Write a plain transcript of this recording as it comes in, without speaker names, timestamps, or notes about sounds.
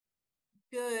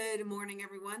Good morning,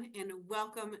 everyone, and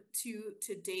welcome to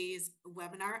today's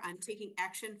webinar on taking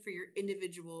action for your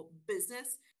individual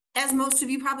business. As most of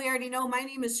you probably already know, my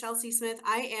name is Chelsea Smith.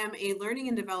 I am a learning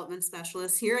and development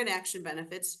specialist here at Action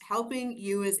Benefits, helping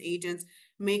you as agents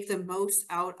make the most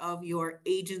out of your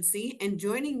agency. And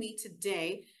joining me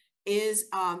today is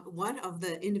one of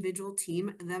the individual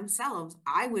team themselves.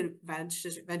 I would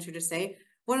venture to say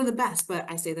one of the best, but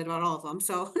I say that about all of them.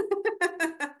 So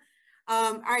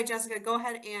all right, Jessica, go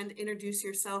ahead and introduce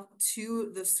yourself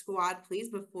to the squad, please,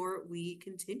 before we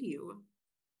continue.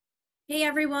 Hey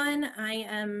everyone, I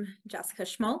am Jessica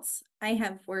Schmaltz. I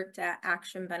have worked at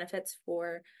Action Benefits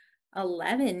for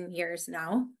 11 years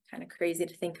now, kind of crazy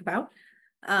to think about.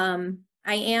 I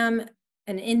am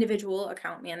an individual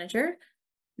account manager.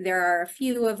 There are a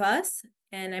few of us,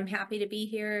 and I'm happy to be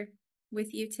here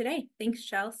with you today. Thanks,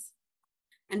 Chels.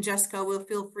 And Jessica will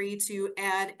feel free to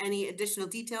add any additional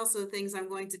details to the things I'm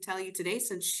going to tell you today,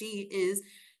 since she is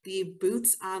the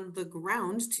boots on the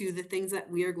ground to the things that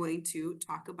we are going to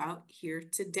talk about here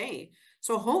today.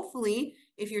 So hopefully,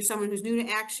 if you're someone who's new to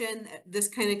Action, this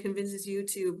kind of convinces you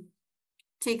to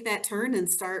take that turn and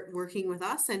start working with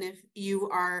us. And if you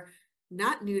are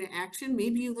not new to Action,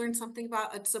 maybe you learned something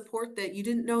about a support that you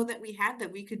didn't know that we had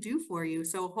that we could do for you.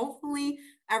 So hopefully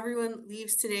everyone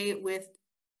leaves today with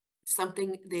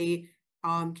something they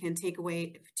can take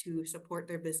away to support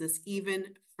their business even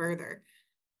further.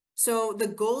 So the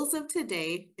goals of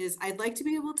today is I'd like to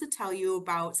be able to tell you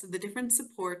about the different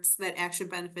supports that Action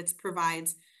Benefits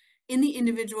provides in the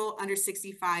individual under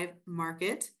 65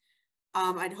 market.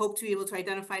 I'd hope to be able to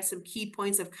identify some key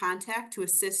points of contact to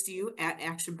assist you at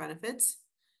Action Benefits.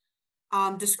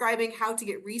 Describing how to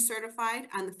get recertified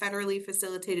on the federally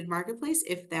facilitated marketplace,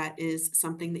 if that is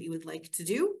something that you would like to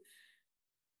do.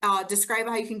 Describe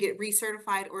how you can get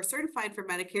recertified or certified for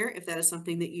Medicare, if that is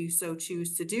something that you so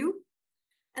choose to do.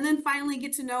 And then finally,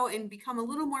 get to know and become a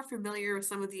little more familiar with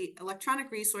some of the electronic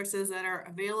resources that are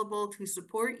available to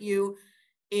support you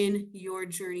in your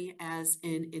journey as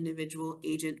an individual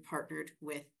agent partnered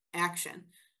with Action.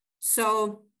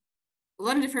 So a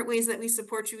lot of different ways that we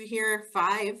support you here,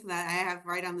 5 that I have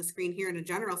right on the screen here in a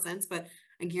general sense, but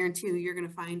I guarantee you're going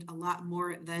to find a lot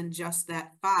more than just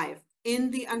that 5.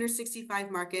 In the under 65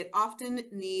 market, often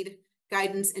need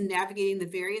guidance in navigating the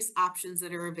various options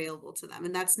that are available to them.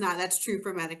 And that's true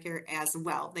for Medicare as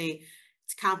well.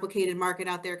 It's a complicated market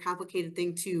out there, complicated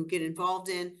thing to get involved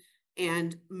in.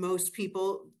 And most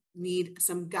people need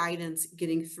some guidance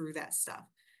getting through that stuff.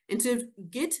 And to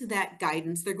get to that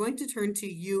guidance, they're going to turn to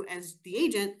you as the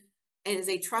agent and as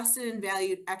a trusted and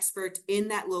valued expert in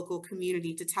that local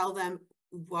community to tell them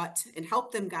what and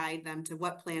help them guide them to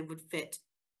what plan would fit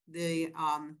be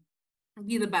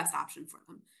the best option for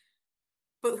them.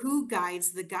 But who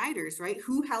guides the guiders, right?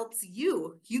 Who helps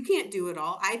you? You can't do it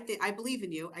all. I believe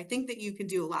in you. I think that you can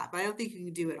do a lot, but I don't think you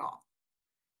can do it all.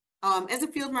 As a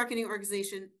field marketing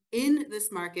organization in this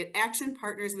market, Action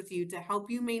partners with you to help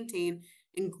you maintain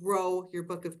and grow your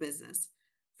book of business.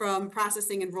 From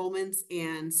processing enrollments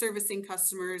and servicing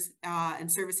customers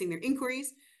and servicing their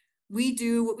inquiries, we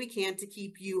do what we can to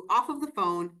keep you off of the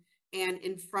phone and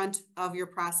in front of your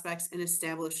prospects and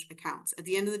established accounts. At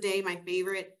the end of the day, my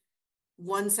favorite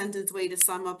one-sentence way to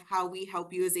sum up how we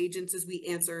help you as agents is we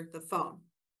answer the phone.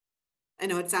 I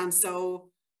know it sounds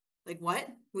so like, what?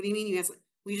 What do you mean you answer?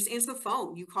 We just answer the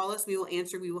phone. You call us, we will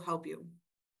answer, we will help you.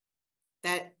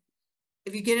 That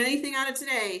if you get anything out of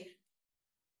today,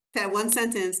 that one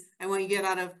sentence, I want you to get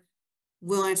out of,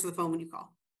 we'll answer the phone when you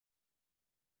call.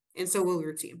 And so will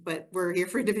your team, but we're here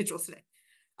for individuals today.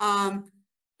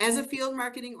 As a field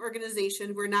marketing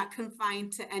organization, we're not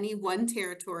confined to any one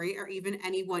territory or even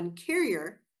any one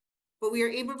carrier, but we are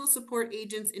able to support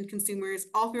agents and consumers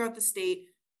all throughout the state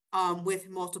with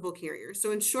multiple carriers.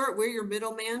 So in short, we're your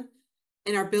middleman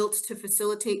and are built to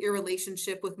facilitate your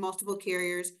relationship with multiple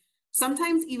carriers,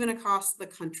 sometimes even across the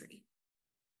country.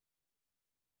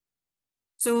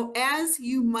 So as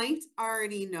you might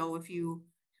already know, if you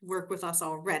work with us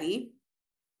already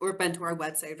or been to our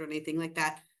website or anything like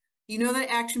that, you know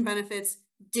that Action Benefits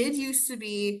did used to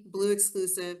be Blue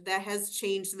exclusive. That has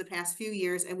changed in the past few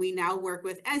years, and we now work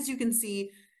with, as you can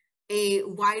see, a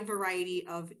wide variety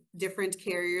of different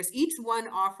carriers, each one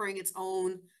offering its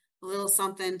own little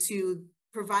something to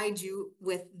provide you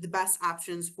with the best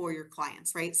options for your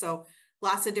clients, right? So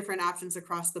lots of different options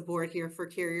across the board here for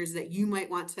carriers that you might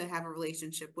want to have a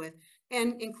relationship with,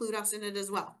 and include us in it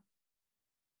as well.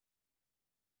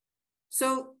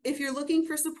 So if you're looking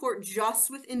for support just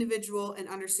with individual and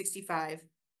under 65,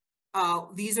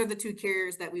 these are the 2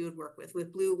 carriers that we would work with.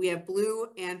 With Blue, we have Blue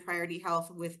and Priority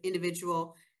Health with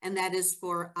individual, and that is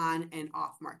for on and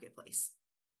off marketplace.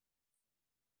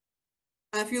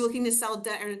 If you're looking to sell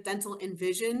dental and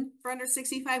vision for under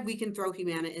 65, we can throw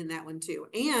Humana in that one too.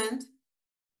 And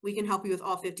we can help you with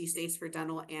all 50 states for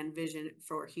dental and vision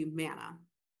for Humana.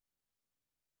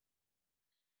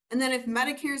 And then if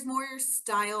Medicare is more your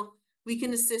style, we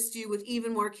can assist you with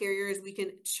even more carriers. We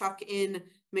can chuck in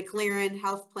McLaren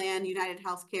Health Plan, United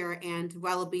Healthcare, and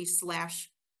Wellaby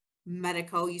 /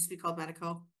 Medico, used to be called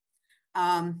Medico.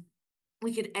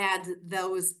 We could add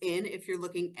those in if you're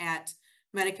looking at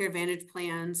Medicare Advantage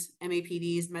plans,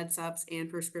 MAPDs, MedSups, and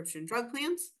prescription drug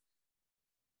plans.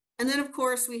 And then, of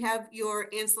course, we have your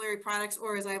ancillary products,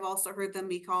 or as I've also heard them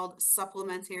be called,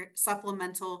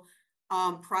 supplemental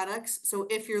products. So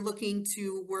if you're looking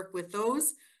to work with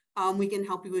those, we can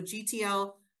help you with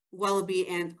GTL, Wellaby,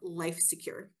 and Life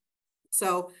Secure.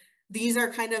 So these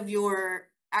are kind of your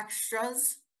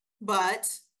extras, but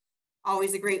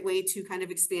always a great way to kind of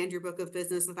expand your book of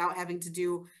business without having to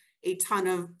do a ton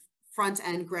of front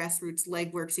end grassroots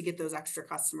legwork to get those extra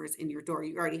customers in your door.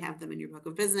 You already have them in your book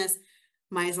of business.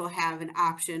 Might as well have an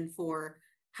option for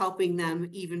helping them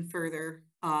even further,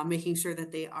 making sure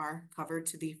that they are covered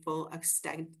to the full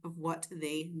extent of what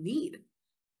they need.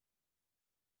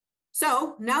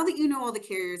 So now that you know all the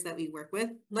carriers that we work with,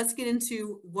 let's get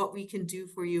into what we can do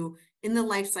for you in the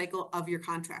life cycle of your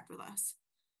contract with us.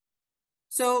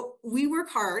 So we work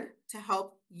hard to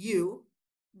help you.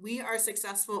 We are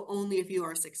successful only if you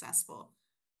are successful.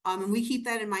 And we keep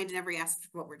that in mind in every aspect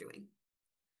of what we're doing.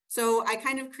 So I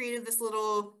kind of created this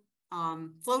little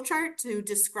flow chart to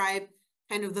describe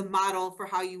kind of the model for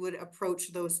how you would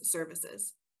approach those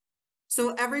services.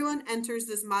 So everyone enters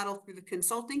this model through the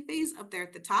consulting phase up there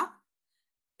at the top.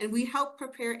 And we help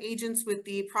prepare agents with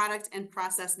the product and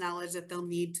process knowledge that they'll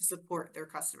need to support their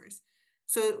customers.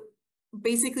 So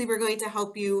basically, we're going to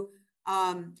help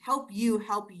help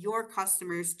your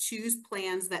customers choose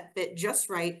plans that fit just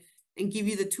right and give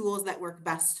you the tools that work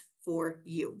best for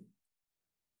you.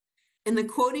 In the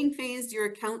quoting phase, your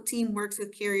account team works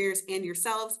with carriers and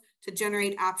yourselves to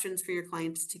generate options for your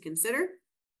clients to consider.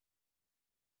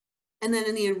 And then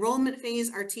in the enrollment phase,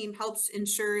 our team helps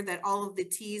ensure that all of the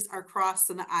T's are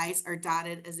crossed and the I's are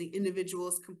dotted as the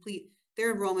individuals complete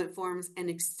their enrollment forms and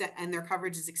their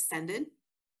coverage is extended.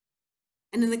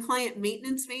 And in the client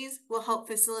maintenance phase, we'll help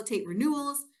facilitate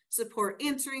renewals, support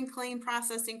answering claim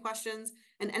processing questions,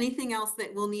 and anything else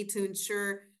that we'll need to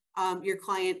ensure your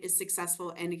client is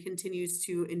successful and continues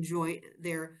to enjoy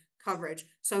their coverage.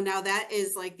 So now that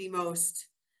is like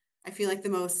I feel like the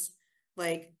most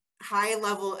like high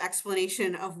level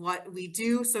explanation of what we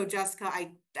do. So Jessica,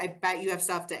 I bet you have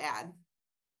stuff to add.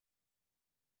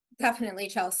 Definitely,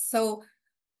 Chelsea. So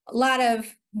a lot of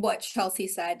what Chelsea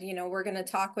said, we're going to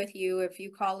talk with you. If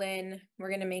you call in, we're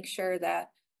going to make sure that,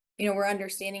 we're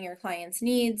understanding your client's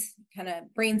needs, kind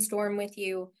of brainstorm with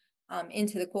you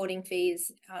into the quoting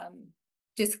phase,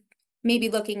 just maybe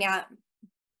looking at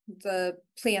the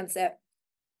plans that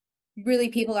really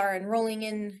people are enrolling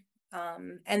in,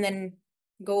 and then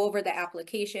go over the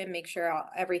application, make sure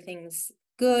everything's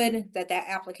good, that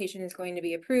application is going to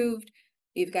be approved.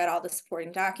 You've got all the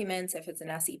supporting documents if it's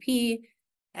an SEP,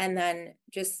 and then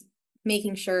just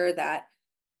making sure that,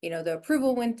 the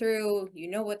approval went through,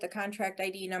 what the contract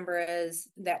ID number is,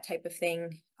 that type of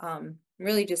thing.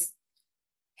 Really just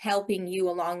helping you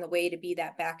along the way to be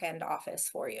that back end office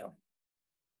for you.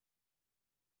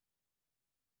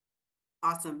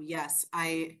 Awesome. Yes.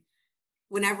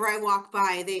 Whenever I walk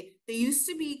by, they used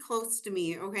to be close to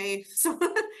me. Okay. So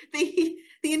the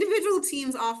individual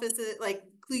team's offices, like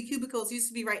cubicles, used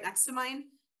to be right next to mine.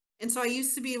 And so I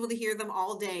used to be able to hear them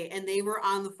all day, and they were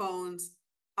on the phones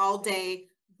all day,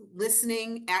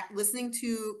 listening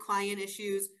to client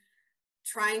issues,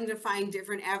 trying to find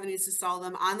different avenues to solve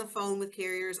them, on the phone with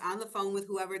carriers, on the phone with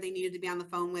whoever they needed to be on the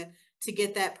phone with to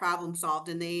get that problem solved.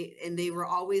 And they were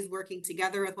always working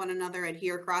together with one another. I'd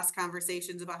hear cross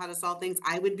conversations about how to solve things.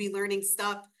 I would be learning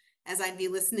stuff as I'd be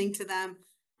listening to them.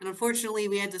 And unfortunately,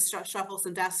 we had to shuffle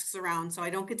some desks around, so I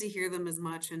don't get to hear them as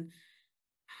much. And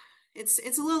it's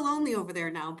a little lonely over there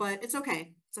now, but it's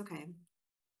okay. It's okay.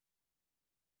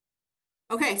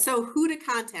 Okay, so who to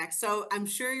contact? So I'm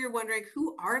sure you're wondering,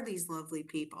 who are these lovely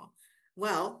people?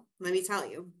 Well, let me tell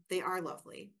you, they are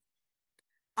lovely.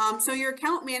 So your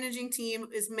account managing team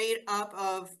is made up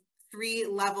of 3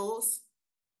 levels.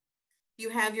 You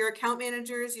have your account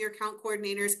managers, your account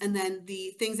coordinators, and then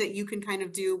the things that you can kind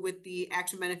of do with the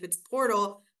Action Benefits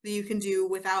portal that you can do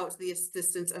without the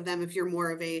assistance of them if you're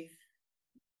more of a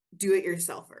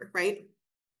do-it-yourselfer, right?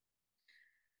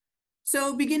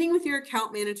 So beginning with your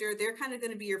account manager, they're kind of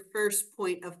going to be your first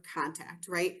point of contact,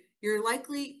 right? You're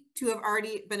likely to have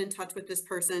already been in touch with this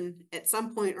person at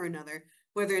some point or another,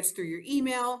 whether it's through your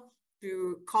email,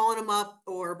 through calling them up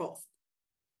or both.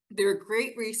 They're a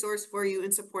great resource for you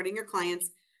in supporting your clients,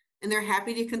 and they're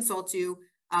happy to consult you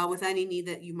with any need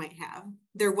that you might have.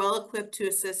 They're well equipped to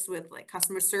assist with like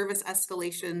customer service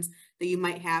escalations that you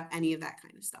might have, any of that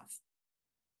kind of stuff.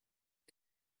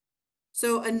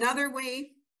 So another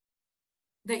way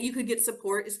that you could get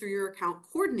support is through your account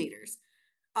coordinators.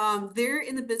 They're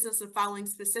in the business of following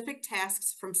specific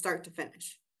tasks from start to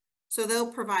finish. So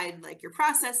they'll provide like your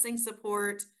processing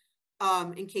support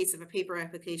in case of a paper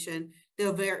application.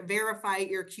 They'll verify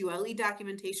your QLE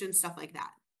documentation, stuff like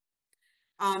that.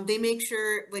 They make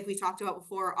sure, like we talked about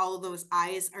before, all of those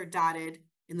I's are dotted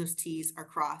and those T's are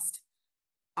crossed.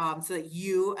 So that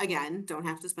you, again, don't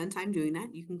have to spend time doing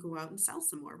that. You can go out and sell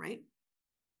some more, right?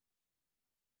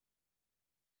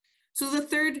 So the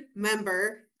third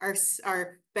member, our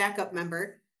backup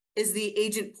member, is the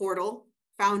agent portal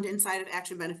found inside of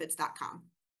actionbenefits.com.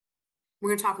 We're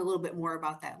going to talk a little bit more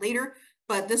about that later,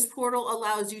 but this portal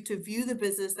allows you to view the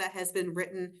business that has been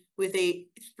written with a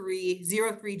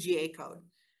 303 GA code.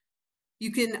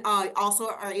 You can also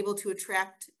are able to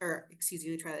attract, or excuse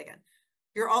me, let me try that again.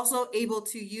 You're also able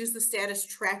to use the status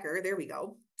tracker, there we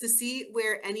go, to see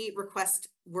where any request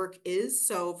work is.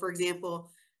 So for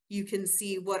example, you can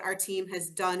see what our team has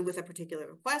done with a particular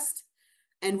request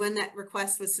and when that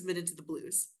request was submitted to the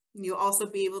Blues. You'll also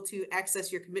be able to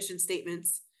access your commission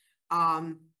statements,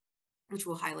 which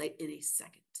we'll highlight in a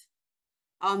second.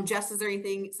 Jess, is there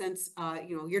anything, since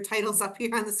your title's up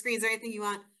here on the screen, is there anything you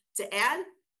want to add?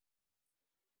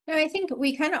 No, I think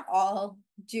we kind of all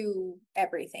do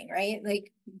everything, right?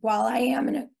 Like while I am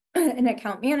an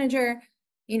account manager,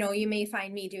 you may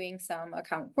find me doing some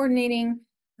account coordinating,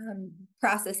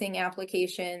 processing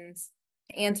applications,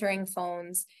 answering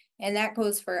phones, and that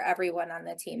goes for everyone on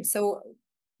the team. So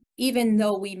even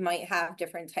though we might have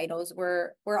different titles,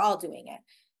 we're all doing it.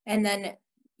 And then,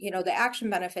 the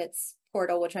Action Benefits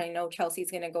portal, which I know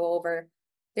Chelsea's going to go over,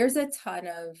 there's a ton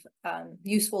of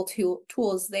useful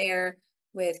tools there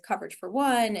with coverage for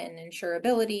one and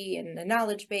insurability and the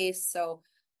knowledge base. So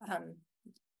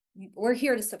we're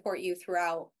here to support you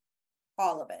throughout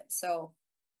all of it. So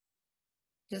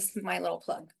just my little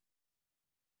plug.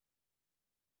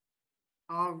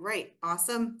 All right,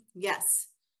 awesome. Yes.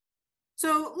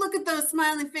 So look at those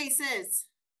smiling faces.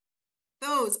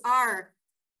 Those are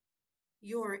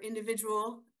your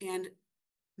individual and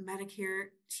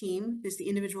Medicare team. Is the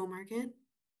individual market,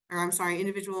 or I'm sorry,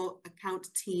 individual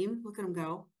account team. Look at them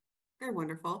go. They're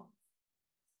wonderful.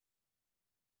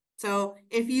 So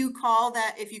if you call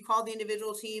the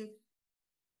individual team,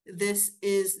 this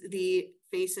is the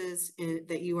faces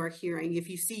that you are hearing. If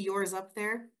you see yours up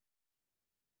there,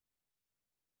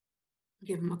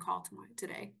 give them a call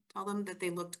today. Tell them that they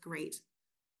looked great.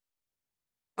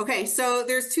 Okay, so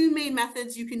there's two main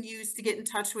methods you can use to get in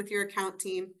touch with your account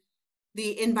team.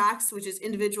 The inbox, which is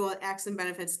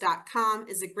individual@actionbenefits.com,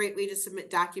 is a great way to submit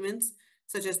documents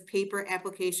such as paper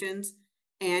applications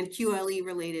and QLE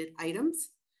related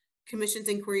items, commissions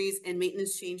inquiries, and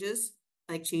maintenance changes,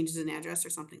 like changes in address or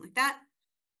something like that.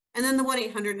 And then the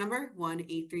 1-800 number,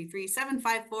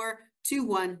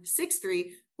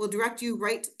 1-833-754-2163, will direct you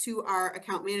right to our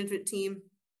account management team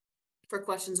for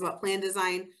questions about plan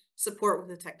design, support with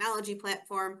a technology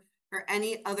platform, or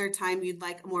any other time you'd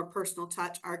like a more personal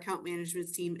touch. Our account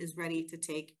management team is ready to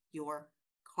take your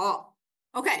call.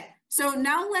 Okay, so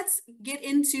now let's get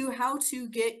into how to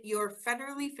get your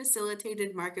federally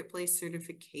facilitated marketplace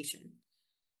certification.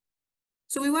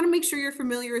 So we want to make sure you're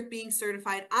familiar with being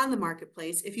certified on the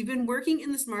marketplace. If you've been working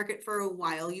in this market for a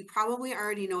while, you probably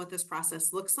already know what this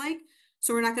process looks like.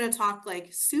 So we're not going to talk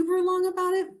like super long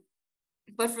about it.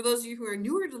 But for those of you who are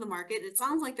newer to the market, it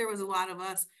sounds like there was a lot of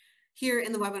us here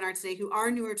in the webinar today who are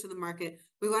newer to the market.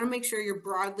 We want to make sure you're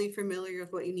broadly familiar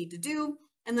with what you need to do.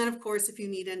 And then, of course, if you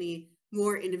need any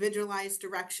more individualized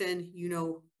direction, you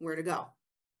know where to go.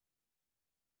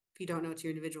 If you don't know, it's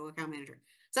your individual account manager.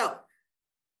 So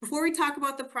before we talk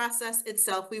about the process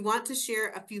itself, we want to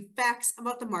share a few facts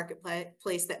about the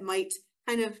marketplace that might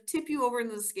kind of tip you over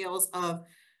into the scales of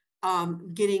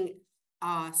getting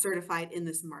certified in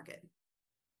this market.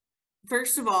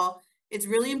 First of all, it's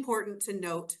really important to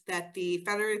note that the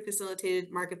federally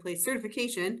facilitated marketplace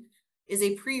certification is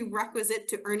a prerequisite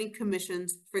to earning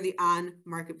commissions for the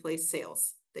on-marketplace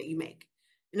sales that you make.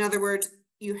 In other words,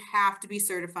 you have to be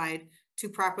certified to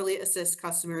properly assist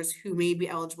customers who may be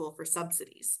eligible for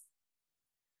subsidies.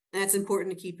 And that's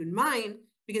important to keep in mind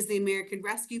because the American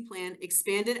Rescue Plan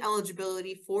expanded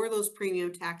eligibility for those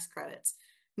premium tax credits,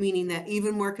 meaning that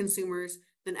even more consumers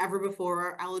than ever before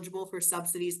are eligible for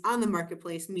subsidies on the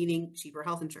marketplace, meaning cheaper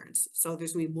health insurance. So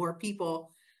there's going to be more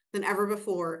people than ever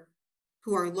before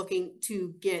who are looking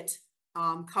to get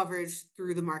coverage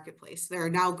through the marketplace. They're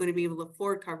now going to be able to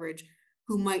afford coverage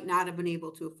who might not have been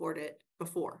able to afford it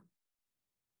before.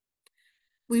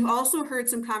 We've also heard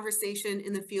some conversation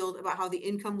in the field about how the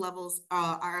income levels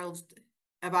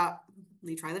let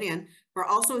me try that again. We're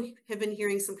also have been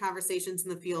hearing some conversations in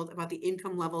the field about the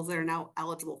income levels that are now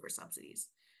eligible for subsidies.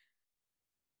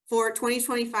 For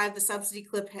 2025, the subsidy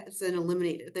cliff has been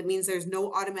eliminated. That means there's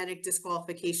no automatic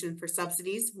disqualification for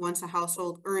subsidies once a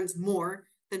household earns more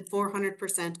than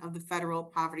 400% of the federal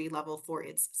poverty level for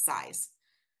its size.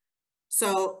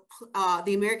 So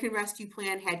the American Rescue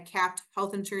Plan had capped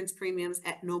health insurance premiums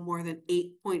at no more than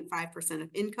 8.5% of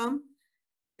income.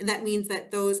 And that means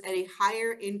that those at a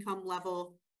higher income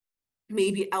level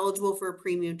may be eligible for a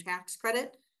premium tax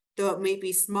credit, though it may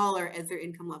be smaller as their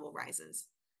income level rises.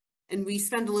 And we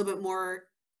spend a little bit more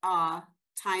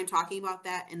time talking about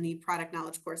that in the product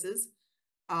knowledge courses.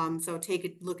 So take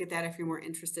a look at that if you're more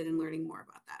interested in learning more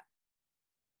about that.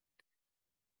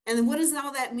 And then what does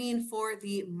all that mean for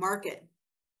the market?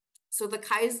 So the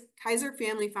Kaiser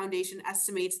Family Foundation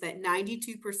estimates that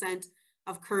 92%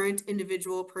 of current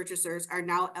individual purchasers are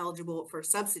now eligible for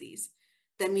subsidies.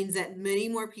 That means that many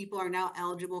more people are now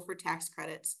eligible for tax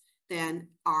credits than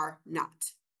are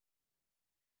not.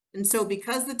 And so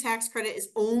because the tax credit is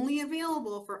only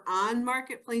available for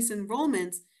on-marketplace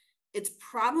enrollments, it's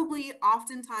probably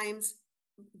oftentimes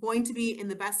going to be in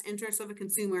the best interest of a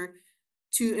consumer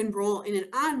to enroll in an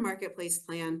on-marketplace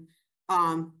plan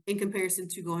in comparison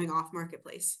to going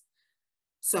off-marketplace.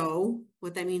 So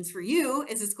what that means for you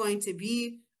is it's going to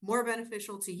be more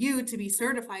beneficial to you to be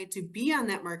certified to be on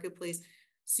that marketplace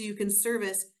so you can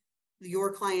service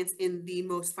your clients in the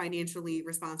most financially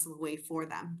responsible way for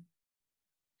them.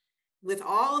 With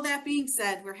all of that being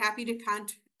said, we're happy to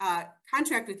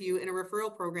contract with you in a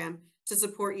referral program to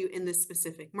support you in this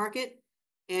specific market.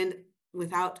 And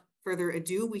without further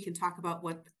ado, we can talk about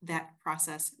what that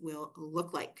process will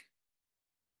look like.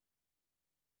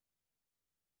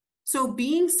 So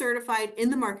being certified in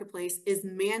the marketplace is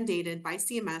mandated by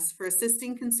CMS for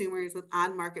assisting consumers with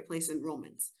on-marketplace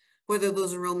enrollments, whether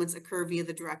those enrollments occur via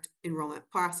the direct enrollment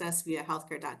process via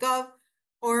healthcare.gov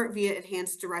or via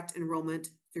enhanced direct enrollment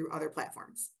through other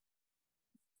platforms.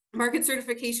 Market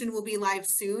certification will be live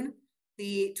soon.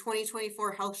 The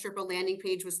 2024 Health Sherpa landing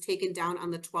page was taken down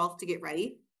on the 12th to get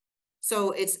ready.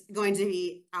 So it's going to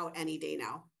be out any day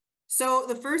now. So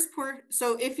the first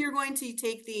so if you're going to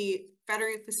take the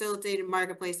federally facilitated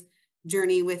marketplace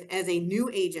journey as a new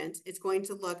agent, it's going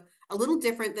to look a little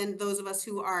different than those of us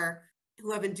who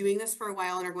have been doing this for a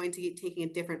while and are going to be taking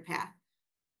a different path.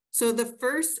 So the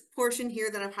first portion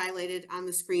here that I've highlighted on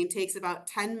the screen takes about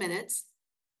 10 minutes.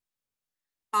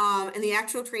 And the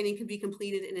actual training can be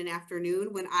completed in an afternoon.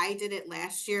 When I did it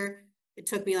last year, it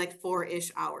took me like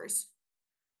 4-ish hours.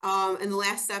 And the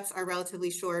last steps are relatively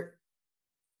short,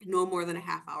 no more than a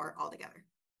half hour altogether.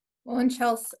 Well, and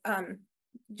Chelsea,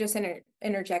 just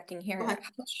interjecting here,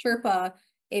 Sherpa,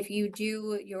 if you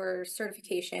do your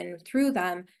certification through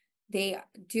them, they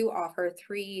do offer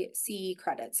 3 CE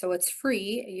credits. So it's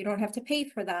free. You don't have to pay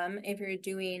for them if you're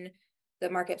doing the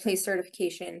marketplace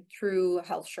certification through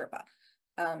Health Sherpa.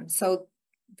 So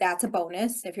that's a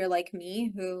bonus. If you're like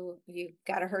me, who you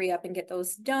got to hurry up and get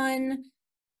those done,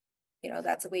 you know,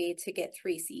 that's a way to get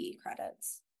 3 CE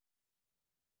credits.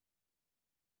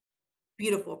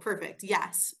 Beautiful. Perfect.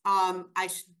 Yes.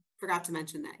 Forgot to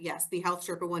mention that. Yes, the Health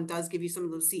Sherpa one does give you some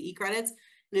of those CE credits,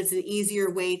 and it's an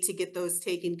easier way to get those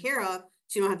taken care of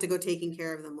so you don't have to go taking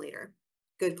care of them later.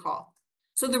 Good call.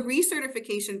 So the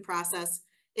recertification process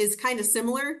is kind of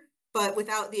similar, but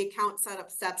without the account setup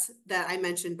steps that I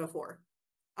mentioned before.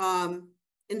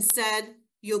 Instead,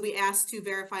 you'll be asked to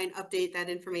verify and update that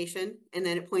information, and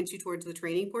then it points you towards the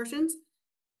training portions.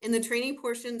 In the training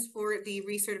portions for the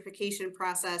recertification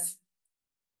process,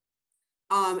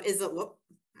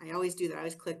 I always do that. I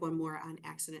always click one more on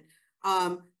accident.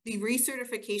 The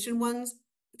recertification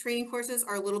training courses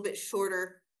are a little bit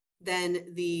shorter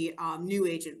than the new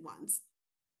agent ones.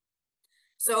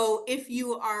 So if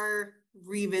you are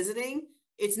revisiting,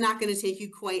 it's not going to take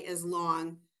you quite as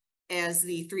long as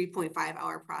the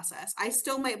 3.5-hour process. I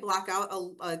still might block out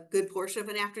a good portion of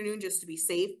an afternoon just to be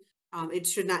safe. It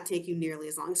should not take you nearly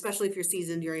as long, especially if you're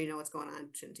seasoned, you already know what's going on.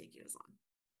 It shouldn't take you as long.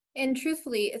 And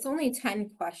truthfully, it's only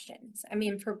 10 questions. I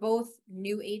mean, for both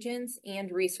new agents and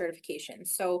recertification.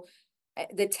 So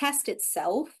the test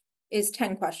itself is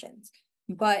 10 questions,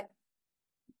 but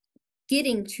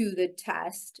getting to the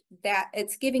test, that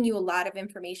it's giving you a lot of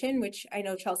information, which I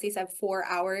know Chelsea said 4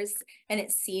 hours, and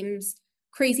it seems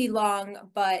crazy long,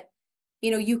 but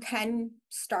you know, you can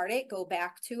start it, go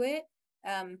back to it,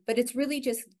 But it's really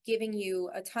just giving you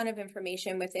a ton of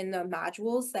information within the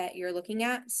modules that you're looking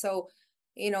at. So,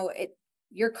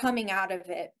 you're coming out of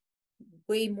it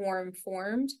way more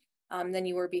informed than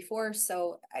you were before.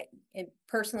 So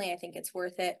personally, I think it's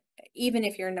worth it. Even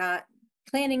if you're not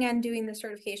planning on doing the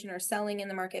certification or selling in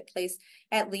the marketplace,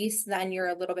 at least then you're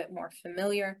a little bit more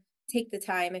familiar. Take the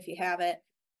time if you have it.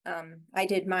 I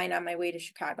did mine on my way to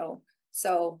Chicago.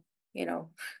 So,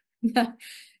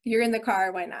 you're in the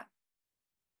car, why not?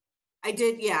 I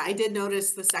did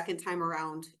notice the second time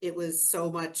around, it was so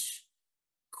much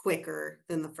quicker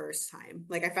than the first time.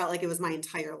 Like I felt like it was my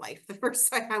entire life the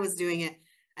first time I was doing it.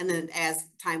 And then as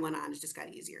time went on, it just got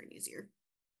easier and easier.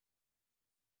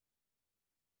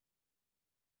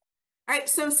 All right,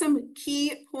 so some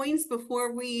key points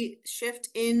before we shift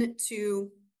into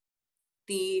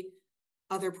the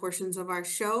other portions of our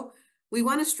show. We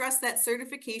want to stress that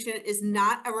certification is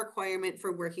not a requirement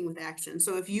for working with Action.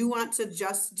 So if you want to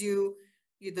just do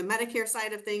the Medicare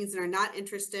side of things and are not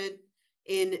interested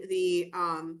in the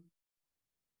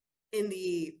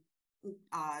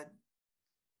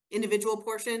individual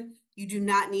portion, you do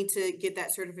not need to get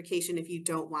that certification if you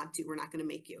don't want to. We're not going to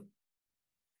make you.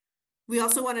 We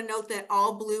also want to note that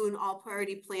all Blue and all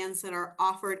Priority plans that are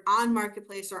offered on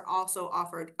Marketplace are also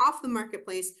offered off the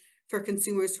Marketplace for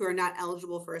consumers who are not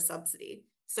eligible for a subsidy.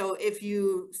 So if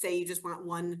you say you just want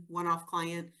one-off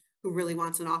client who really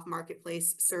wants an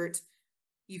off-marketplace cert,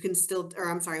 you can still, or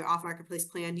I'm sorry, off-marketplace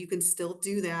plan, you can still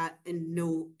do that and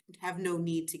have no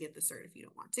need to get the cert if you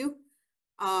don't want to.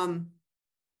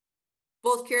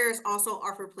 Both carriers also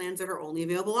offer plans that are only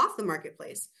available off the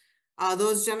Marketplace.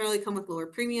 Those generally come with lower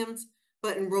premiums,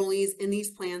 but enrollees in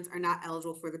these plans are not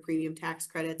eligible for the premium tax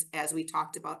credits as we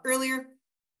talked about earlier.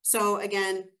 So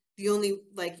again, the only,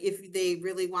 if they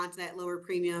really want that lower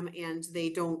premium and they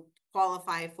don't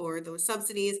qualify for those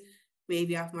subsidies,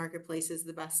 maybe off Marketplace is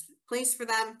the best place for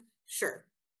them. Sure.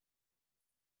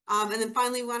 And then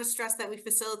finally, we want to stress that we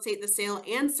facilitate the sale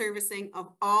and servicing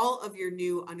of all of your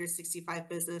new under 65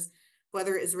 business,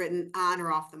 whether it is written on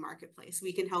or off the Marketplace.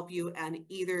 We can help you in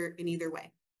either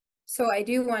way. So I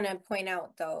do want to point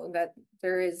out though, that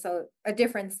there is a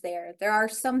difference there. There are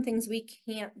some things we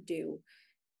can't do,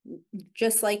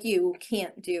 just like you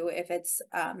can't do if it's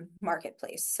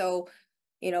Marketplace. So,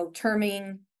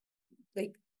 terming,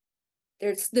 like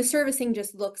the servicing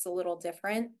just looks a little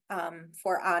different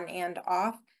for on and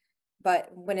off. But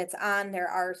when it's on, there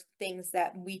are things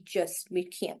that we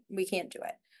can't do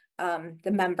it.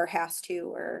 The member has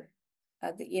to, or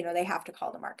they have to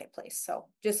call the Marketplace. So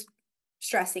just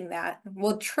stressing that.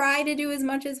 We'll try to do as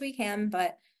much as we can,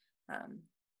 but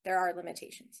there are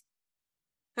limitations.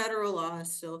 Federal law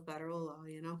is still federal law,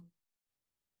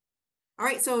 All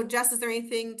right, so Jess, is there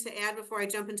anything to add before I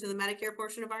jump into the Medicare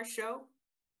portion of our show?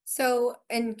 So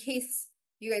in case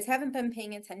you guys haven't been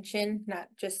paying attention, not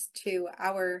just to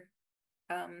our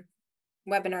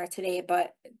webinar today,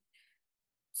 but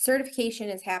certification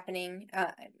is happening,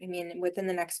 within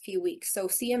the next few weeks. So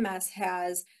CMS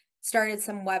has started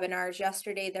some webinars.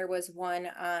 Yesterday, there was one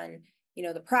on,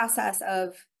 the process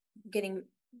of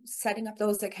setting up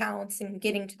those accounts and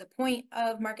getting to the point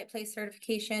of Marketplace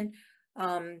certification.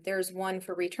 There's one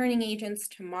for returning agents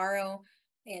tomorrow.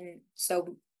 And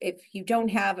so if you don't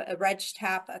have a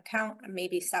RegTap account,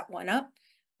 maybe set one up.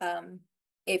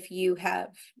 If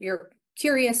you're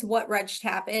curious what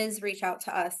RegTap is, reach out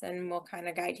to us and we'll kind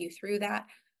of guide you through that,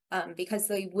 because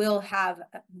they will have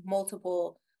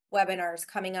multiple webinars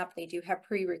coming up. They do have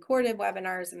pre-recorded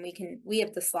webinars, and we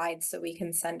have the slides, so we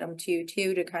can send them to you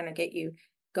too to kind of get you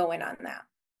going on that.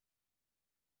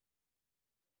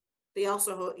 They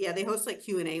also, they host like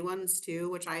Q&A ones too,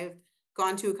 which I've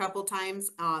gone to a couple times,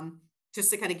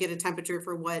 just to kind of get a temperature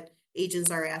for what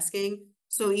agents are asking.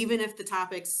 So even if the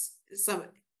topics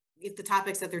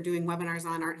that they're doing webinars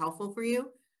on aren't helpful for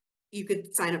you, you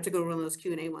could sign up to go to one of those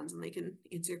Q&A ones and they can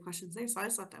answer your questions there. So I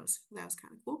just thought that was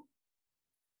kind of cool.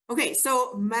 Okay,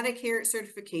 so Medicare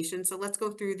certification. So let's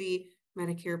go through the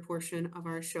Medicare portion of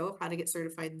our show of how to get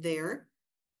certified there.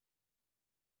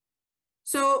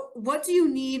 So what do you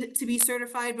need to be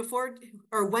certified before,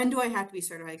 or when do I have to be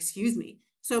certified? Excuse me.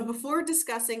 So before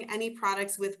discussing any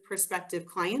products with prospective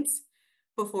clients,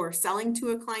 before selling to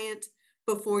a client,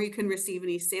 before you can receive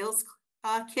any sales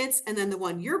kits, and then the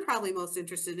one you're probably most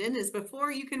interested in is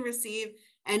before you can receive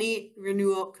any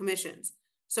renewal commissions.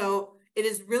 So it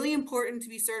is really important to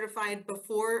be certified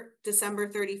before December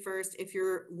 31st if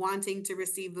you're wanting to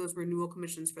receive those renewal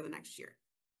commissions for the next year.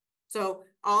 So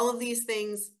all of these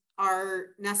things are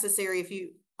necessary if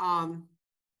you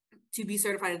to be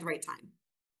certified at the right time.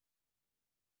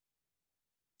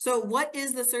 So what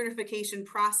is the certification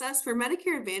process? For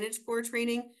Medicare Advantage core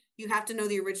training, you have to know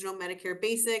the original Medicare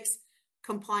basics,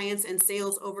 compliance and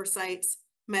sales oversights,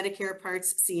 Medicare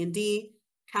Parts C and D,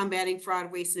 combating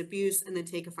fraud, waste, and abuse, and then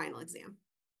take a final exam.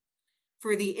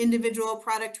 For the individual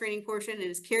product training portion, it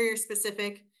is carrier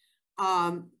specific,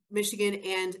 Michigan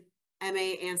and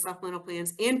MA and supplemental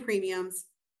plans and premiums,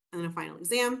 and then a final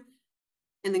exam.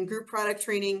 And then group product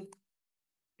training,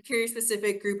 carrier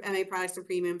specific, group MA products and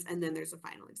premiums, and then there's a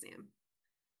final exam.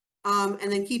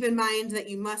 And then keep in mind that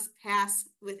you must pass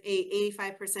with a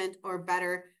 85% or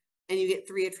better, and you get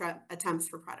 3 attempts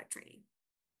for product training.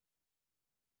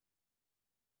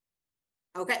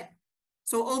 Okay,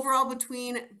 so overall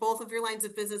between both of your lines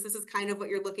of business, this is kind of what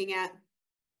you're looking at.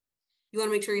 You want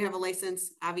to make sure you have a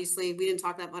license. Obviously, we didn't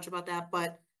talk that much about that,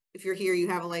 but if you're here, you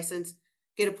have a license,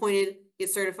 get appointed,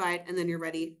 get certified, and then you're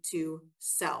ready to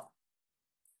sell.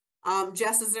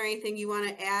 Jess, is there anything you want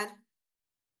to add?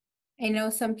 I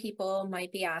know some people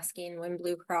might be asking when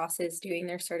Blue Cross is doing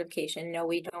their certification. No,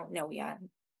 we don't know yet.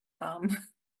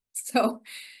 So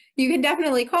you can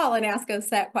definitely call and ask us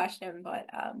that question, but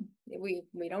we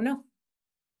don't know.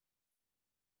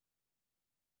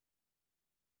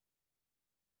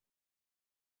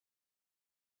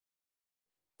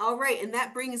 All right, and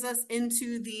that brings us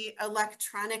into the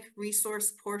electronic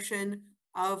resource portion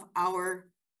of our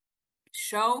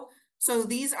show. So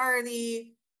these are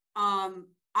the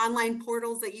online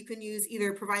portals that you can use,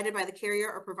 either provided by the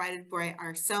carrier or provided by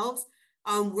ourselves.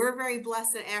 We're very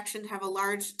blessed at Action to have a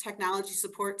large technology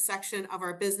support section of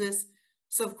our business.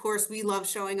 So of course, we love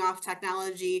showing off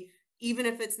technology. Even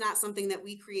if it's not something that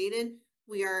we created,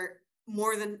 we are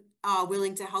more than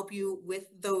willing to help you with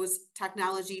those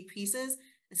technology pieces,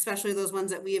 especially those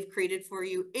ones that we have created for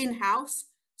you in-house.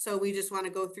 So we just want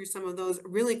to go through some of those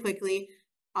really quickly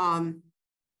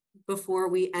before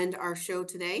we end our show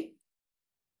today.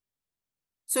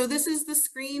 So this is the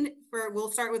screen for,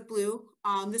 we'll start with Blue.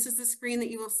 This is the screen that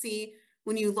you will see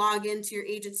when you log into your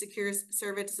Agent Secure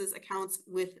Services accounts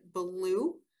with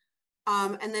Blue.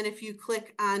 And then if you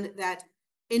click on that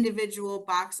individual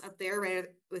box up there, right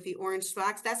with the orange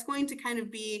box, that's going to kind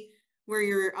of be where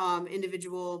your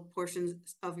individual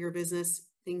portions of your business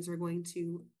things are going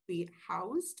to be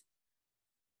housed.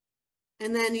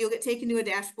 And then you'll get taken to a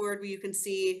dashboard where you can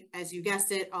see, as you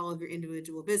guessed it, all of your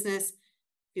individual business.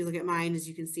 If you look at mine, as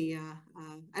you can see,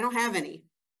 I don't have any.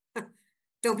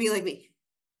 Don't be like me.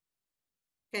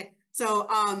 Okay, so,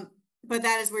 but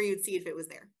that is where you'd see if it was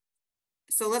there.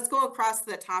 So let's go across to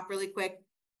the top really quick.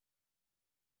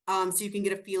 So you can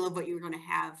get a feel of what you're going to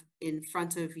have in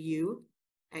front of you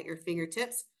at your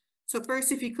fingertips. So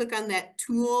first, if you click on that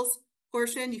tools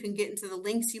portion, you can get into the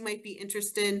links you might be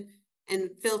interested in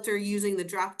and filter using the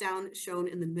drop down shown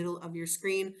in the middle of your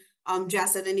screen.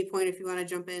 Jess, at any point, if you want to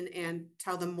jump in and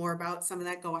tell them more about some of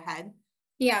that, go ahead.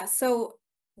 Yeah, so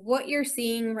what you're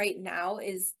seeing right now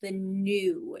is the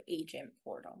new agent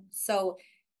portal. So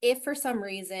if for some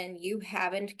reason you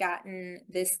haven't gotten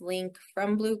this link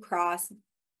from Blue Cross,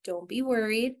 don't be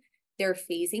worried. They're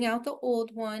phasing out the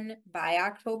old one by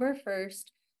October 1st.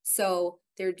 So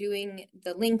they're doing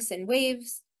the links in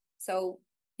waves. So,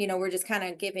 you know, we're just kind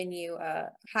of giving you a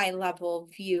high level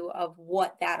view of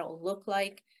what that'll look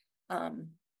like.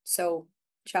 So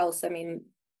Chelsea, I mean,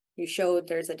 you showed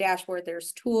there's a dashboard,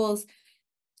 there's tools.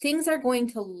 Things are going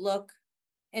to look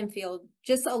and feel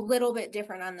just a little bit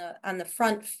different on the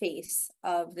front face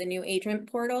of the new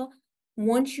agent portal.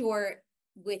 Once you're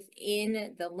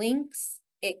within the links,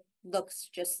 it looks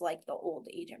just like the old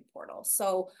agent portal.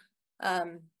 So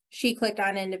she clicked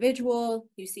on individual,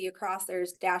 you see across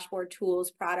there's dashboard,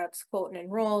 tools, products, quote and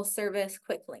enroll, service,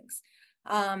 quick links.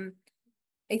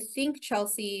 I think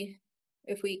Chelsea,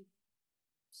 if we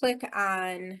click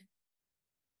on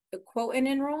the quote and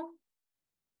enroll,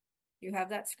 you have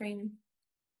that screen?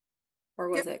 Or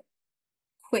was it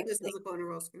quick? This is a quote and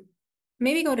enroll screen.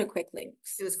 Maybe go to quick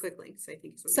links. It was quick links, I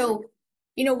think. So,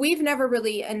 you know, we've never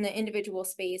really in the individual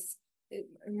space,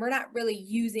 we're not really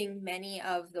using many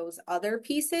of those other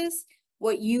pieces.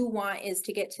 What you want is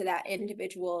to get to that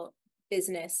individual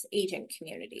business agent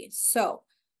community. So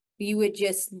you would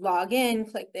just log in,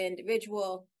 click the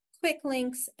individual, quick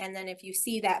links, and then if you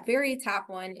see that very top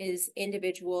one is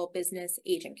individual business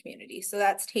agent community. So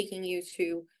that's taking you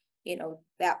to, you know,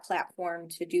 that platform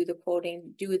to do the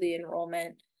quoting, do the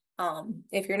enrollment.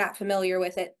 If you're not familiar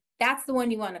with it, that's the one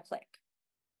you want to click,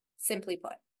 simply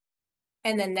put.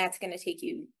 And then that's going to take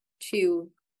you to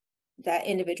that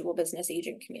individual business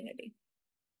agent community.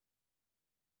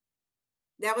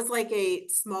 That was like a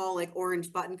small, like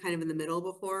orange button kind of in the middle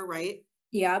before, right?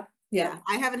 Yep. Yeah.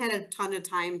 I haven't had a ton of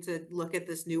time to look at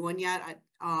this new one yet.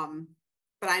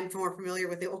 but I'm more familiar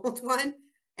with the old one.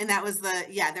 And that was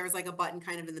there was like a button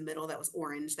kind of in the middle that was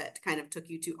orange that kind of took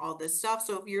you to all this stuff.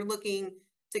 So if you're looking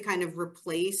to kind of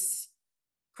replace,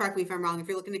 correct me if I'm wrong, if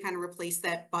you're looking to kind of replace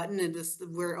that button and just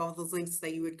where all those links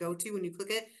that you would go to when you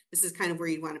click it, this is kind of where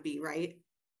you'd want to be, right?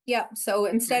 Yep. So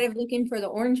instead of looking for the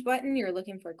orange button, you're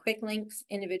looking for quick links,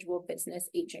 individual business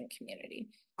agent community.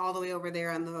 All the way over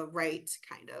there on the right,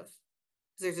 kind of.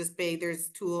 There's this big, there's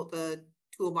the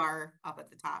toolbar up at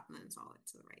the top, and then it's all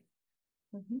to the right.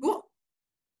 Cool.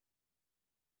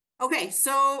 Okay,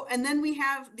 so, and then we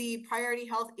have the Priority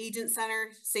Health Agent Center,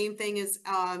 same thing as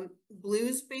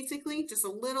Blues, basically, just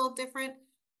a little different.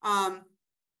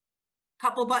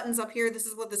 Couple buttons up here. This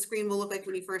is what the screen will look like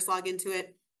when you first log into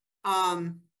it.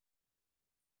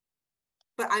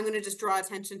 But I'm going to just draw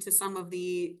attention to some of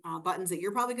the buttons that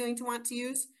you're probably going to want to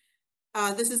use.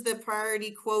 This is the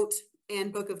Priority Quote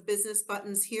and Book of Business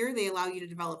buttons here. They allow you to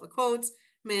develop a quote,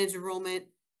 manage enrollment,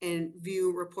 and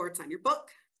view reports on your book.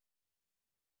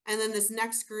 And then this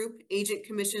next group, Agent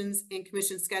Commissions and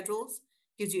Commission Schedules,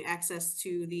 gives you access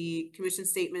to the commission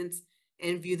statements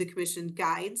and view the commission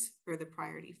guides for the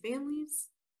priority families.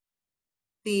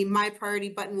 The My Priority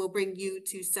button will bring you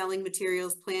to selling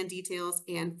materials, plan details,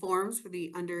 and forms for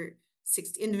the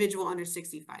individual under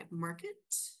 65 market.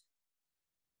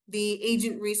 The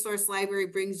Agent Resource Library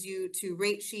brings you to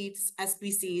rate sheets,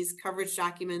 SBCs, coverage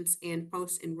documents, and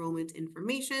post-enrollment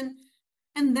information.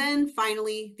 And then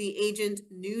finally, the Agent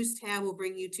News tab will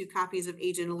bring you to copies of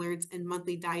agent alerts and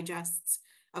monthly digests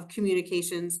of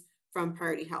communications from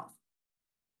Priority Health.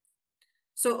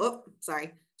 So,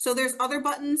 So there's other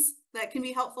buttons that can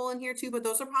be helpful in here too, but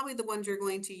those are probably the ones you're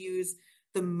going to use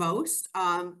the most.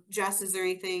 Jess, is there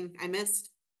anything I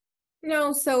missed?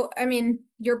 No, so I mean,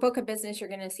 your book of business, you're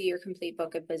going to see your complete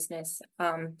book of business.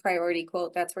 Priority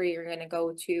quote, that's where you're going to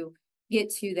go to get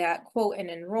to that quote and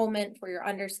enrollment for your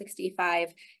under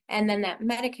 65. And then that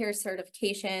Medicare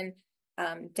certification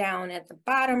down at the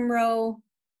bottom row.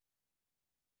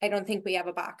 I don't think we have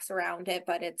a box around it,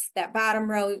 but it's that bottom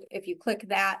row. If you click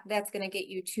that, that's going to get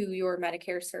you to your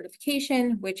Medicare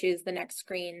certification, which is the next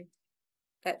screen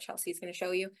that Chelsea's going to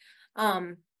show you.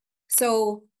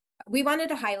 So we wanted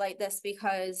to highlight this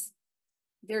because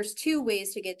there's two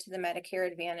ways to get to the Medicare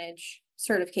Advantage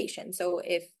certification. So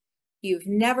if you've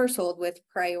never sold with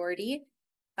Priority,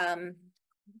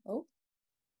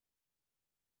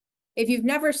 if you've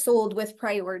never sold with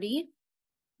Priority,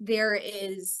 there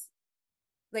is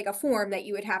like a form that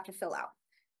you would have to fill out.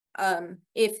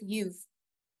 If you've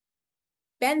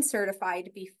been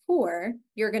certified before,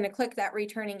 you're going to click that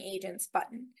returning agents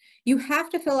button. You have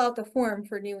to fill out the form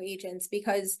for new agents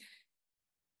because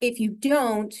if you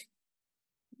don't,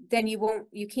 then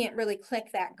you can't really click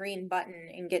that green button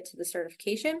and get to the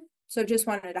certification. So just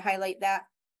wanted to highlight that.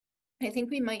 I think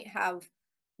we might have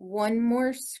one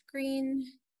more screen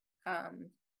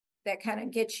that kind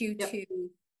of gets you to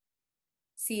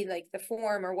see like the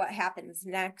form or what happens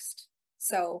next.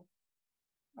 So,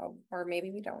 or maybe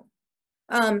we don't.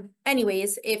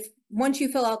 Anyways, if once you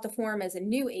fill out the form as a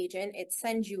new agent, it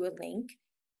sends you a link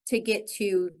to get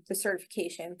to the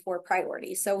certification for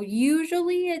Priority. So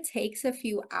usually it takes a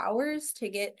few hours to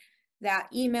get that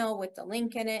email with the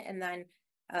link in it. And then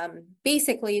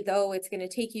basically though, it's going to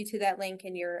take you to that link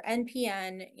in your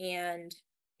NPN, and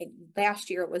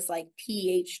last year it was like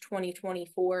PH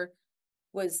 2024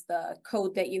 was the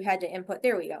code that you had to input.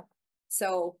 There we go.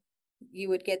 So you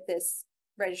would get this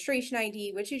registration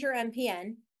ID, which is your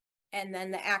NPN, and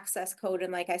then the access code.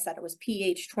 And like I said, it was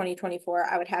PH 2024.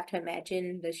 I would have to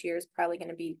imagine this year is probably going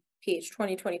to be PH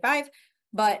 2025.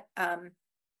 But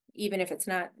even if it's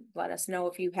not, let us know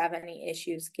if you have any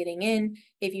issues getting in.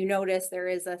 If you notice, there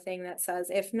is a thing that says,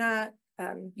 if not,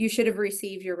 you should have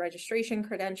received your registration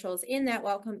credentials in that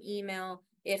welcome email.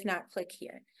 If not, click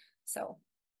here. So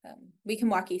we can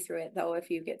walk you through it though if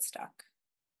you get stuck.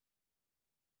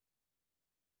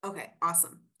 Okay,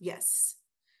 awesome. Yes.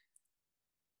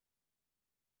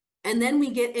 And then we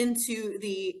get into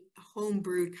the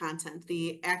homebrewed content,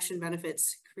 the action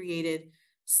benefits created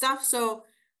stuff. So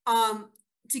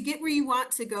to get where you want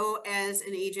to go as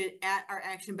an agent at our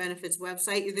action benefits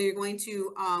website, either you're going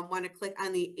to want to click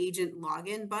on the agent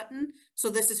login button.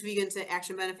 So this is if you get into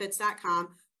actionbenefits.com,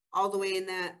 all the way in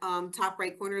that top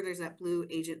right corner, there's that blue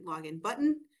agent login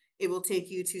button. It will take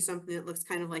you to something that looks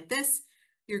kind of like this.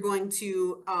 You're going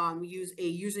to use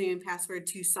a username and password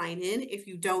to sign in. If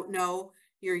you don't know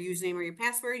your username or your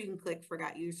password, you can click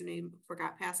forgot username,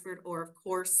 forgot password, or of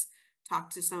course, talk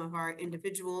to some of our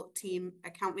individual team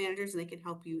account managers and they can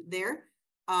help you there.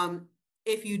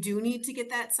 If you do need to get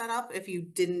that set up, if you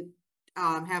didn't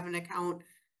have an account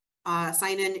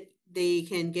sign in, they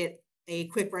can get a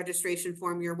quick registration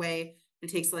form your way. It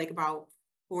takes like about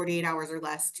 48 hours or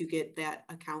less to get that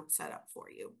account set up for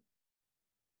you.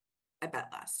 I bet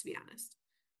less, to be honest.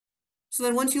 So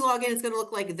then once you log in, it's going to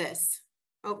look like this.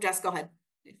 Oh, Jess, go ahead.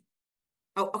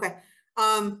 Oh, okay.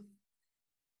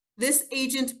 This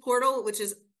agent portal, which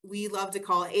is we love to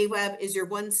call AWeb, is your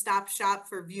one-stop shop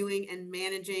for viewing and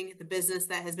managing the business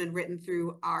that has been written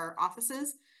through our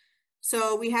offices.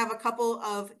 So we have a couple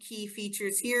of key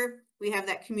features here. We have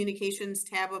that communications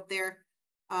tab up there.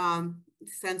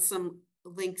 Send some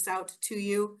links out to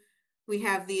you. We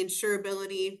have the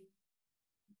insurability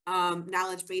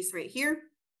knowledge base right here,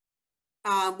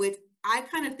 which I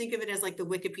kind of think of it as like the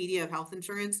Wikipedia of health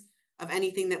insurance, of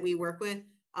anything that we work with.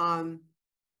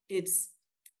 It's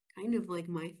kind of like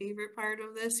my favorite part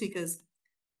of this because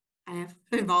I have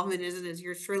involvement in it as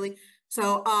yours truly.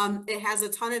 So it has a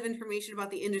ton of information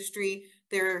about the industry.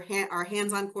 There are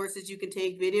hands-on courses you can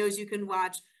take, videos you can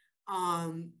watch,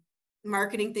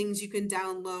 marketing things you can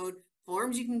download,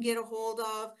 forms you can get a hold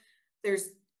of.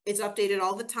 It's updated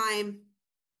all the time.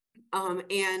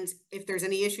 And if there's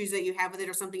any issues that you have with it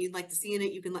or something you'd like to see in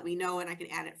it, you can let me know and I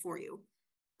can add it for you.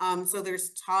 So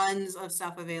there's tons of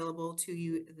stuff available to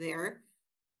you there.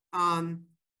 And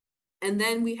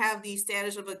then we have the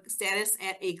status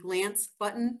at a glance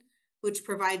button, which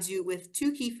provides you with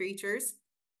two key features.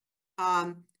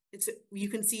 You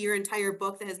can see your entire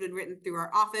book that has been written through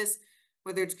our office,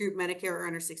 whether it's group Medicare or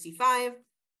under 65.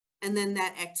 And then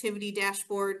that activity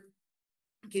dashboard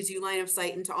gives you line of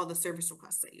sight into all the service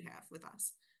requests that you have with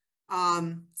us.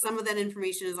 Some of that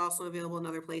information is also available in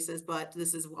other places, but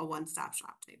this is a one-stop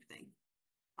shop type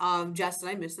thing. Jess, did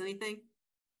I miss anything?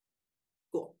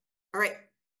 Cool. All right.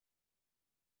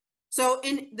 So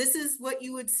this is what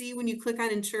you would see when you click on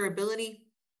insurability,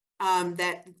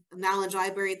 that knowledge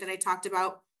library that I talked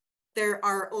about. There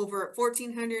are over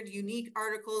 1,400 unique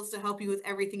articles to help you with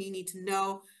everything you need to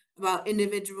know about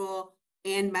individual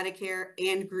and Medicare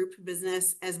and group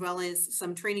business, as well as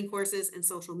some training courses and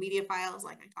social media files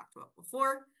like I talked about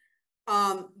before.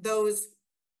 Those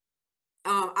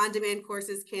on-demand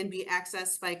courses can be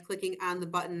accessed by clicking on the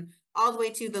button all the way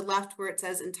to the left where it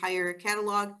says entire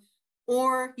catalog,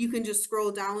 or you can just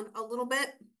scroll down a little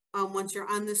bit once you're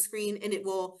on the screen, and it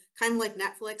will kind of like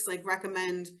Netflix, like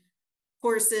recommend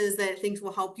courses that it thinks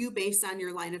will help you based on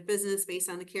your line of business, based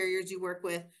on the carriers you work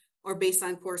with, or based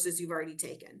on courses you've already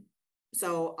taken.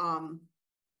 So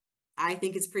I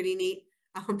think it's pretty neat,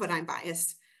 but I'm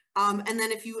biased. And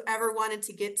then if you ever wanted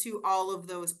to get to all of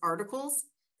those articles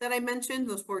that I mentioned,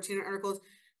 those 14 articles,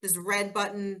 this red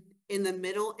button in the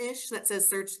middle-ish that says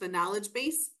search the knowledge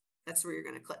base, that's where you're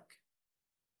going to click.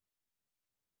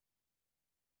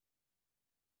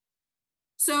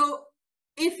 So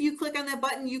if you click on that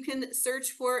button, you can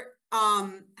search for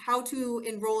how to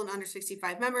enroll in under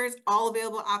 65 members, all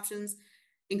available options,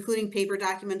 including paper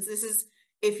documents. This is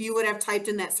if you would have typed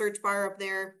in that search bar up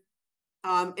there,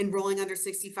 enrolling under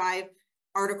 65,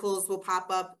 articles will pop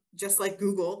up just like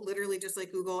Google, literally just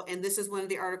like Google. And this is one of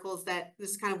the articles this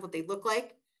is kind of what they look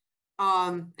like.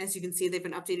 As you can see, they've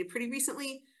been updated pretty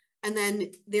recently. And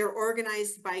then they're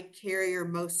organized by carrier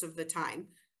most of the time.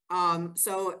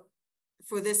 So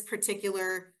for this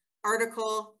particular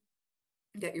article,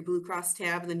 you got your Blue Cross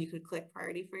tab, and then you could click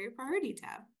priority for your priority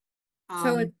tab.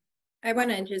 So I want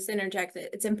to just interject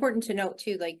that it's important to note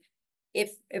too, like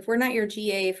if we're not your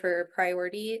GA for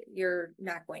priority, you're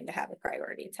not going to have a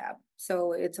priority tab.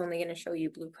 So it's only going to show you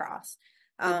Blue Cross.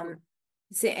 And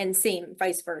same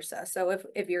vice versa. So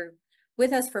if you're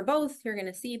with us for both, you're going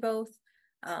to see both.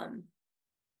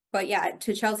 But yeah,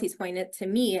 to Chelsea's point, to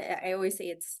me, I always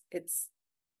say it's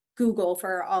Google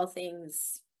for all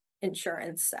things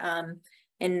insurance.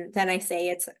 And then I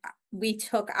say we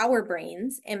took our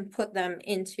brains and put them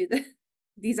into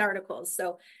these articles.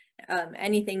 So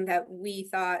anything that we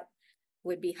thought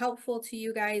would be helpful to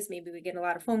you guys, maybe we get a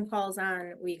lot of phone calls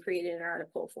on, we created an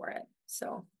article for it.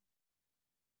 So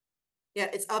yeah,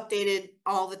 it's updated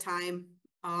all the time.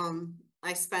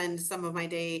 I spend some of my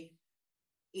day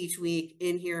each week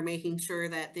in here making sure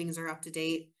that things are up to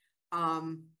date.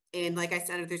 And like I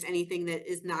said, if there's anything that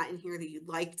is not in here that you'd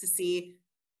like to see,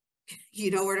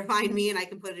 you know where to find me and I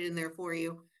can put it in there for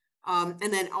you. And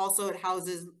then also it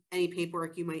houses any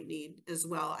paperwork you might need as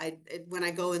well. When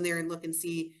I go in there and look and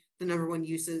see the #1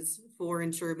 uses for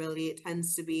insurability, it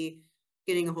tends to be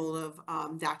getting a hold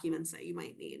of documents that you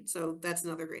might need. So that's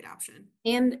another great option.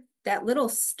 And that little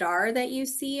star that you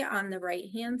see on the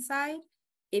right-hand side,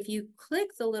 if you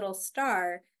click the little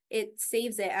star, it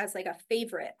saves it as like a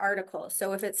favorite article.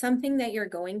 So if it's something that you're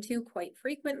going to quite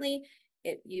frequently,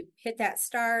 you hit that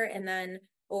star, and then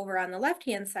over on the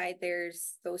left-hand side,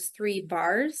 there's those 3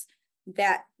 bars.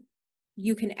 that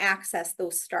you can access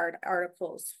those starred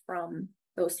articles from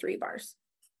those 3 bars.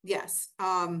 Yes.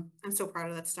 I'm so proud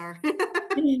of that star.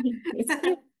 It's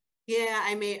cute. Yeah,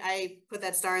 I put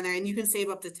that star in there and you can save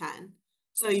up to 10.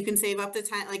 So you can save up to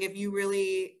 10, like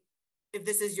if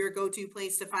this is your go-to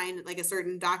place to find like a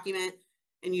certain document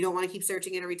and you don't want to keep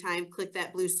searching it every time, click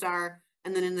that blue star.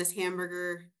 And then in this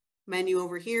hamburger menu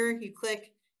over here, you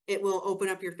click, it will open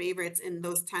up your favorites and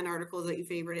those 10 articles that you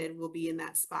favorited will be in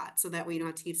that spot. So that way you don't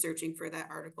have to keep searching for that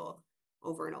article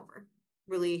over and over.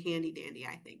 Really handy dandy,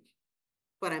 I think,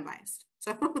 but I'm biased.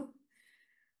 So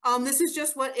this is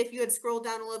just what, if you had scrolled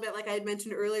down a little bit, like I had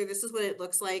mentioned earlier, this is what it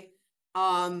looks like.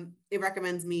 It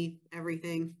recommends me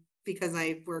everything because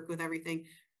I work with everything.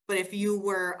 But if you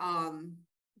were,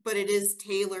 but it is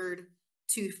tailored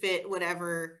to fit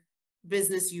whatever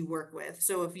business you work with.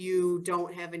 So if you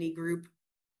don't have any group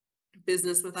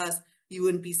business with us, you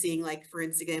wouldn't be seeing, like, for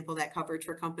example, that coverage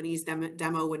for companies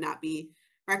demo would not be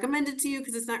recommended to you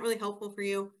because it's not really helpful for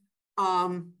you.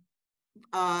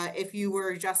 If you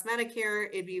were just Medicare,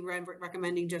 it'd be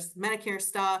recommending just Medicare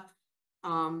stuff.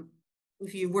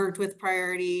 If you worked with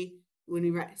priority, when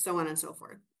you so on and so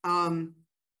forth.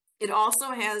 It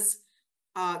also has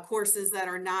courses that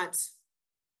are not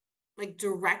like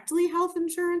directly health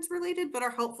insurance related, but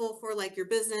are helpful for like your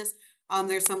business.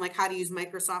 There's some like how to use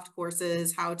Microsoft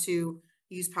courses, how to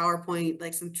use PowerPoint,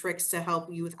 like some tricks to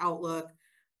help you with Outlook,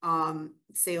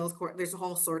 sales course. There's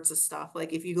all sorts of stuff.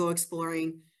 Like if you go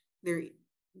exploring, there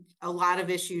a lot of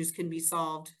issues can be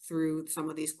solved through some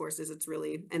of these courses. It's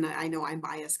really, and I know I'm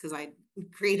biased because I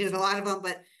created a lot of them,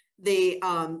 but they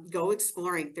go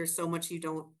exploring. There's so much you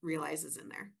don't realize is in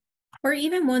there. Or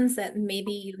even ones that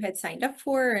maybe you had signed up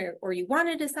for or you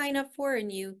wanted to sign up for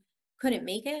and you couldn't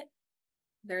make it,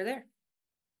 they're there.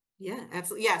 Yeah,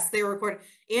 absolutely. Yes, they're recorded.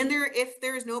 And if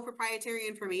there's no proprietary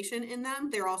information in them,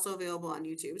 they're also available on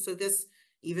YouTube. So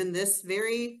even this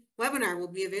very webinar will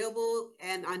be available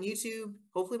and on YouTube,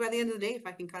 hopefully by the end of the day, if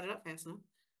I can cut it up fast enough.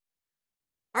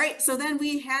 All right, so then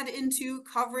we head into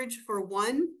coverage for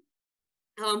one.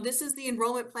 This is the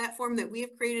enrollment platform that we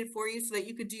have created for you so that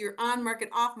you could do your on-market,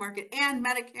 off-market, and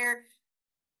Medicare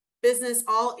business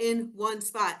all in one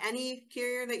spot. Any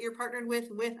carrier that you're partnered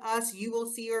with us, you will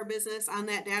see your business on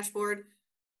that dashboard.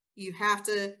 You have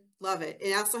to love it.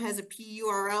 It also has a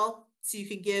PURL, so you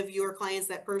can give your clients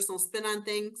that personal spin on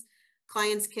things.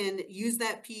 Clients can use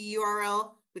that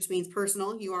PURL, which means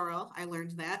personal URL. I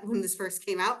learned that when this first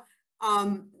came out.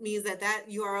 Means that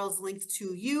URL is linked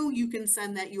to you. You can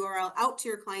send that URL out to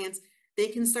your clients. They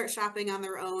can start shopping on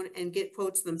their own and get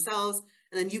quotes themselves.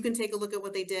 And then you can take a look at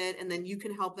what they did and then you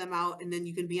can help them out. And then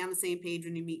you can be on the same page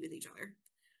when you meet with each other.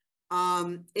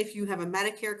 If you have a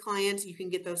Medicare client, you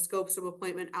can get those scopes of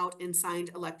appointment out and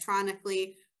signed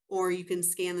electronically, or you can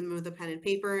scan them with a pen and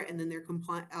paper and then they're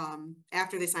compliant,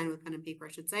 after they sign with pen and paper,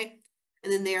 I should say.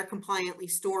 And then they are compliantly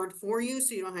stored for you.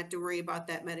 So you don't have to worry about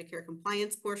that Medicare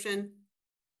compliance portion.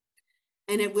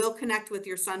 And it will connect with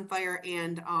your Sunfire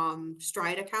and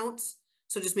Stride accounts.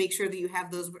 So just make sure that you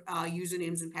have those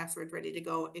usernames and passwords ready to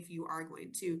go if you are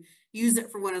going to use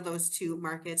it for one of those two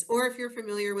markets. Or if you're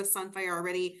familiar with Sunfire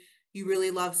already, you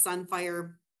really love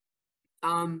Sunfire.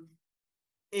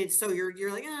 So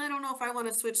you're like, I don't know if I want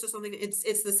to switch to something.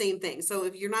 It's the same thing. So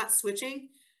if you're not switching,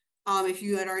 if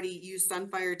you had already used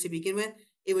Sunfire to begin with,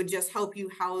 it would just help you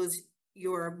house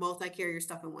your multi-carrier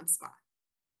stuff in one spot.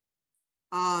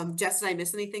 Jess, did I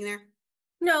miss anything there?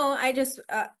 No, I just,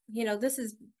 this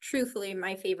is truthfully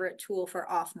my favorite tool for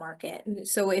off market.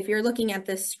 So if you're looking at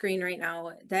this screen right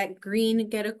now, that green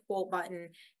get a quote button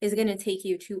is going to take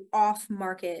you to off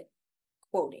market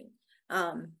quoting.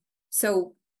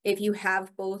 So if you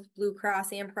have both Blue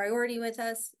Cross and Priority with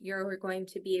us, you're going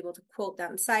to be able to quote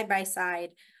them side by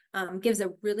side. Gives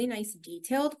a really nice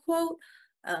detailed quote,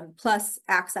 plus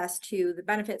access to the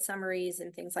benefit summaries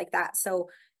and things like that. So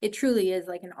it truly is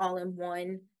like an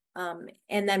all-in-one.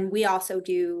 And then we also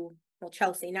do, well,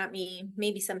 Chelsea, not me,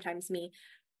 maybe sometimes me,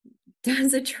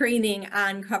 does a training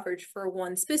on coverage for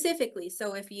one specifically.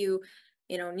 So if you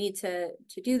need to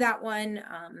do that one,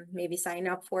 maybe sign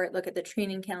up for it, look at the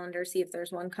training calendar, see if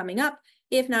there's one coming up.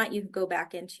 If not, you go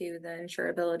back into the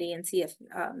insurability and see if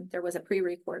there was a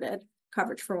pre-recorded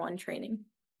coverage for one training.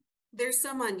 There's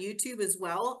some on YouTube as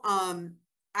well.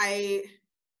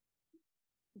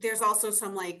 There's also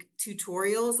some like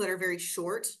tutorials that are very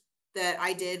short that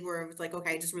I did where it was like,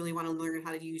 okay, I just really want to learn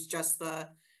how to use just the,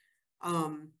 I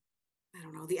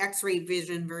don't know, the X-ray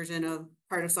vision version of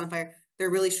part of Sunfire. They're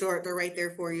really short. They're right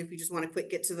there for you if you just want to quick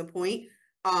get to the point.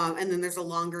 And then there's a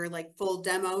longer, like full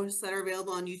demos that are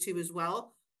available on YouTube as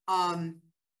well. Or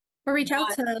reach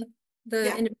out to The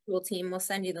Yeah, individual team will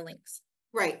send you the links.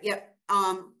 right, yep.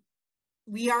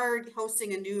 We are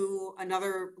hosting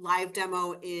another live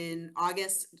demo in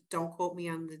August. Don't quote me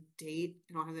on the date.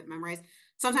 I don't have it memorized.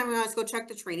 Sometime we always go check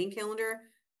the training calendar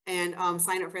and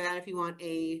sign up for that if you want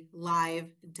a live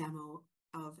demo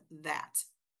of that.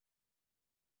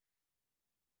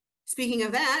 Speaking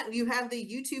of that, you have the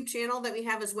YouTube channel that we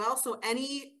have as well. So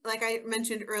like I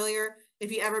mentioned earlier,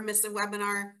 if you ever missed a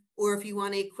webinar or if you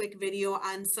want a quick video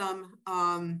on some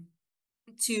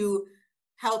to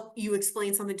help you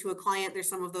explain something to a client, there's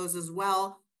some of those as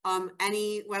well.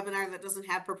 Any webinar that doesn't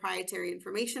have proprietary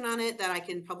information on it that I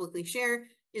can publicly share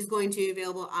is going to be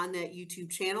available on that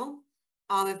YouTube channel.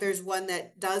 If there's one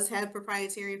that does have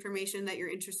proprietary information that you're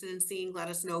interested in seeing, let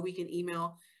us know. We can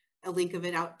email a link of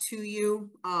it out to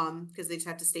you because they just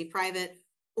have to stay private.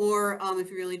 Or if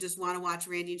you really just want to watch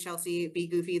Randy and Chelsea be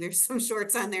goofy, there's some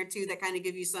shorts on there too that kind of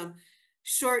give you some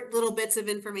short little bits of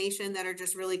information that are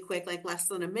just really quick, like less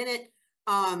than a minute.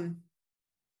 And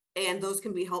those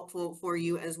can be helpful for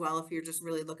you as well if you're just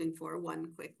really looking for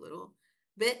one quick little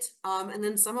bit. And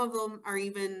then some of them are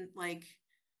even like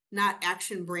not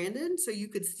action branded. So you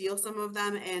could steal some of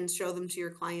them and show them to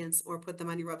your clients or put them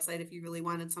on your website if you really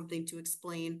wanted something to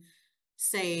explain,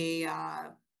 say,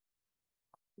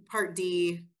 Part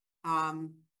D,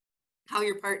 how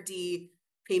your Part D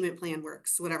payment plan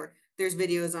works, whatever. There's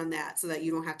videos on that so that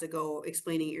you don't have to go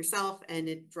explaining it yourself and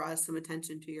it draws some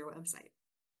attention to your website.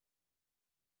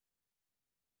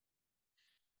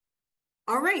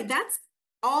 All right, that's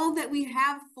all that we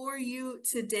have for you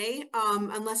today.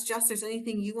 Unless Jess, there's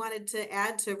anything you wanted to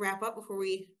add to wrap up before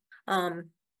we.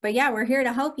 But yeah, we're here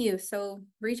to help you. So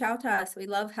reach out to us. We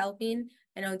love helping.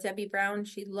 I know Debbie Brown,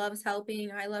 she loves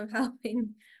helping. I love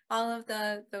helping. All of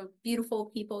the beautiful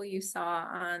people you saw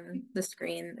on the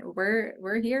screen.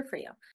 We're here for you.